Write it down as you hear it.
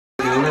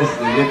and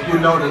listening. If you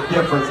know the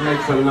difference,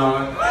 make some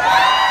noise.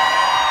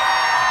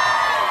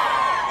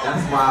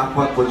 That's why I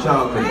fuck with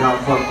y'all, because y'all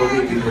fuck with me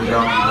because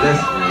y'all be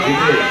listening. You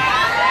did.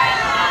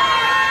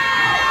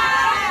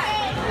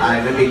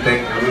 Alright, let me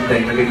think,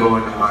 let me go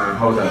into mine.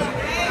 Hold up.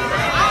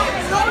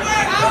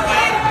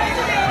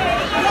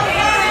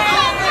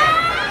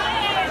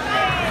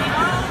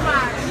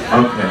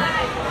 Okay.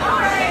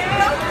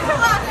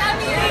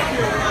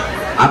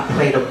 I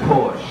played a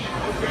Porsche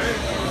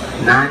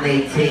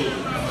 918.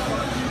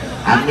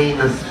 I mean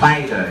a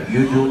Spider.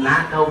 You do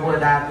not know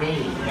what I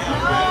mean.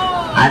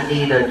 I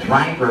need a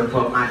driver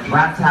for my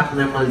drop-top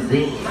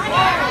limousine.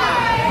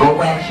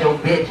 Go ask your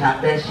bitch,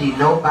 I bet she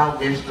know about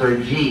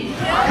Mr. G.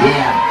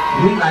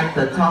 Yeah, he like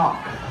to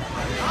talk.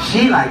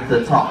 She like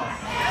to talk.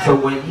 So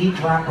when he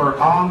drop her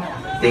off,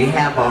 they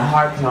have a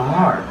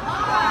heart-to-heart.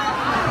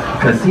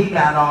 Cause he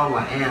got all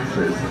the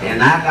answers,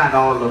 and I got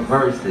all the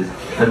verses.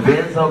 The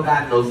Benzo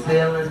got no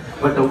ceilings,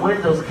 but the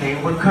windows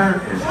came with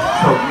curtains.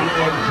 So me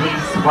and G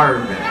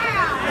swerving.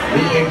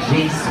 Me and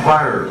G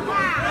swerve.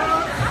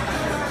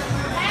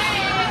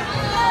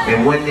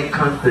 And when it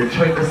comes to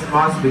trigger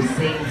smarts, we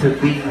seem to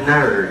be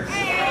nerds.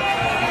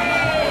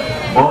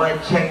 Boy,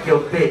 check your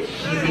bitch,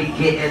 she be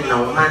getting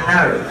on my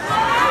nerves.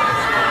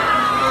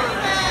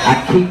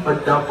 I keep a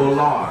double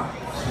R.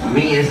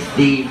 Me and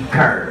Steve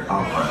Kerr.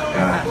 Oh my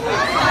God.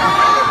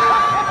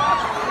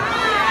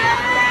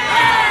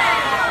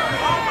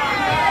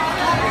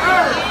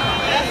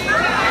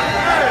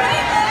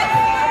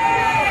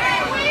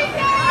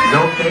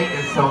 No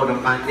baking soda,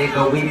 my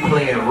nigga, we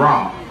playing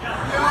raw.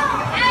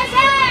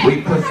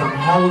 We put some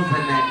holes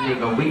in that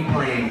nigga, we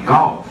playing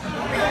golf.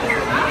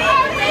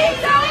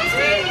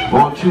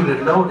 Want you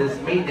to notice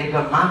me,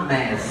 nigga, my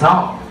man's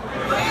off.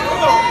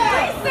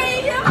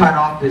 Cut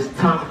off his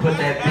tongue, put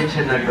that bitch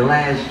in a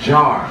glass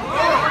jar.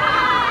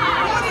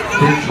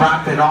 Then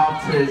drop it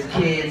off to his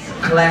kid's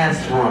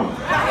classroom.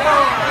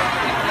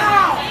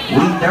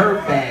 We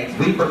dirtbags,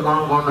 we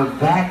belong on a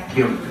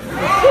vacuum.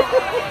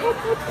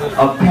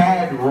 A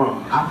pad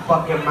room, I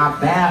fuck in my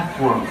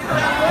bathroom.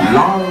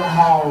 Long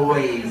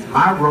hallways,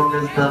 my room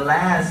is the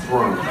last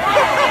room.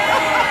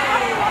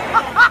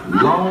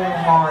 Long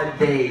hard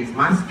days,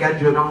 my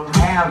schedule don't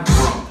have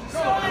rooms.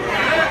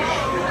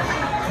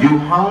 You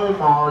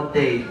home all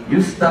day,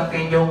 you stuck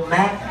in your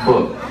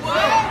MacBook.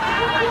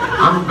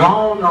 I'm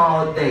gone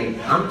all day,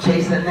 I'm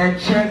chasing that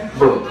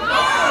checkbook.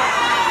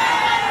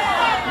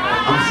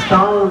 I'm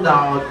stoned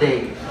all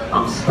day,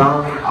 I'm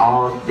stoned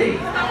all day.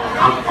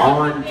 I'm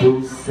on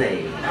Douce.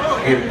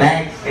 And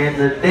back in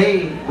the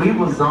day, we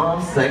was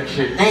on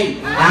Section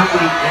 8. Now we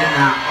in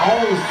our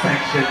own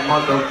section,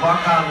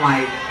 motherfucker,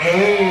 like,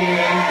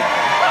 hey.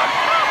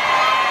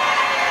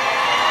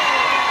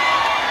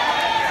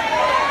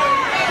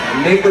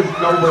 Niggas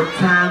know what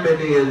time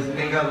it is,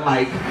 nigga,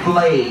 like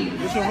Flav.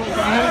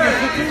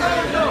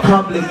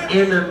 Public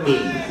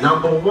Enemy,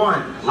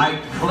 #1,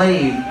 like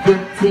Flav.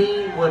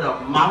 15 with a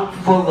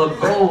mouthful of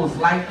goals,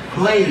 like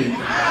Flav.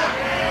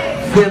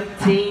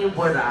 15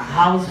 with a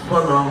house full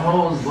of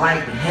hoes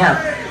like hell.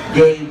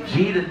 Gave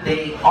G the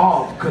day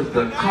off cause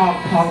the car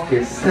park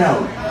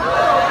itself.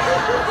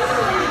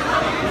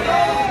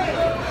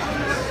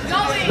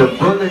 The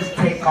bullets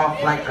take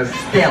off like a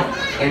stealth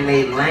and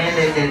they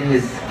landed in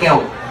his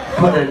scalp.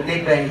 Put a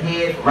nigga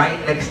head right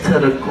next to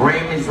the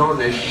Grammys on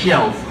the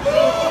shelf.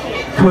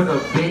 Put a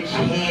bitch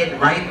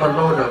head right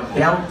below the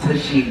belt till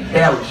she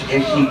belch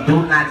and she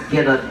do not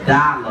get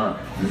 $1.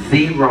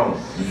 Zero.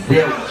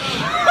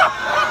 Zilch.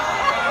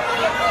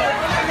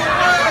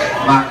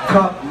 My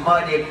cup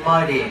muddy,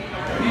 muddy,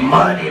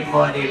 muddy,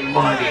 muddy,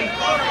 muddy.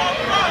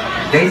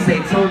 They say,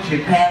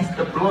 Tochi, pass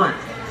the blunt.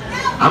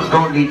 I'm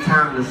gonna need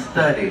time to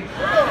study.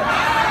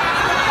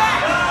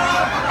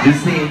 You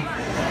see,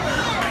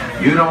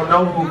 you don't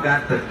know who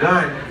got the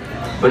gun,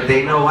 but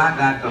they know I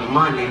got the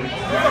money.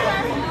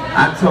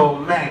 I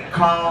told Mac,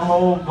 call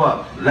Hove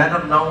up, let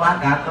them know I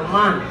got the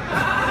money.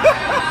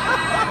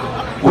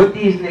 What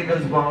these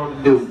niggas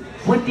won't do?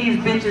 What these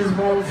bitches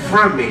want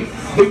from me?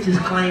 Bitches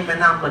claiming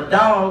I'm a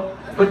dog,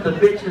 but the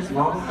bitches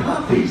want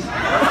puppies.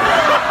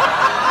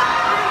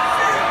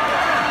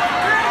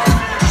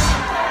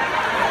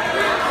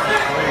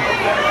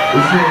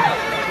 You see,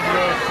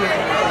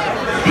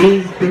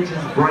 these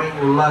bitches bring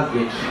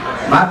luggage.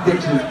 My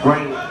bitches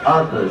bring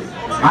others.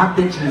 My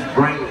bitches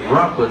bring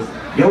rubbers.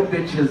 Your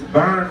bitches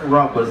burn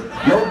rubbers.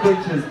 Your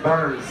bitches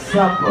burn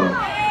supper.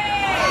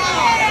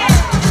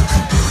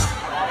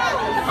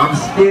 I'm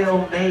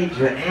still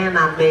major and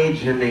I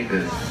major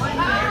niggas.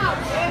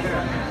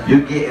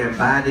 You getting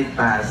bodied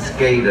by a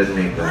skater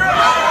nigga.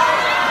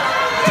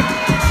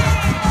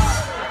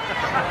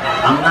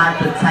 I'm not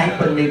the type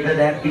of nigga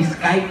that be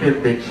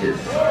Skyping bitches.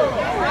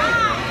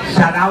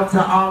 Shout out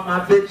to all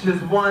my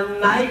bitches one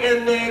night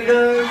and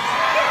niggas.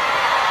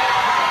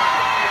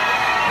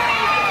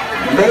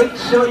 Make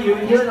sure you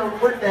hit them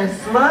with that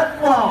slut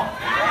walk.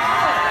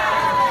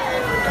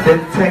 Then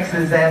text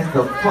his ass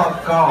the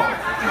fuck off.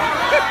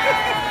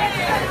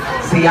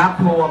 See, I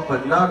pull up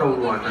another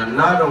one.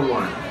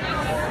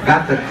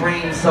 Got the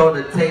cream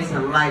soda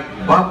tasting like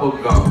bubble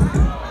gum.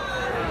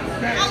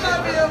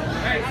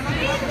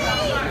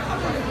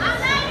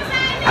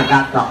 I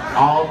got the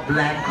all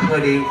black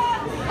hoodie,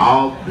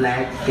 all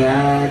black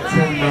guy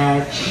to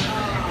match.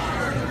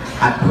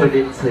 I put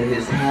it to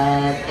his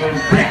head and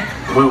back.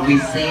 When we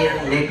see a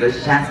nigga,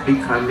 shots be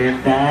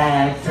coming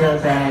back to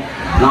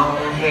back. Long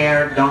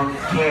hair, don't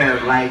care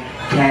like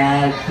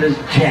Cactus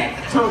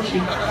Jack. Don't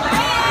you? I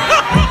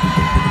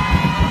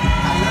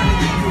love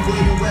it, you can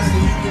wait and west,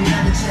 you can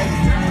never check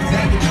it.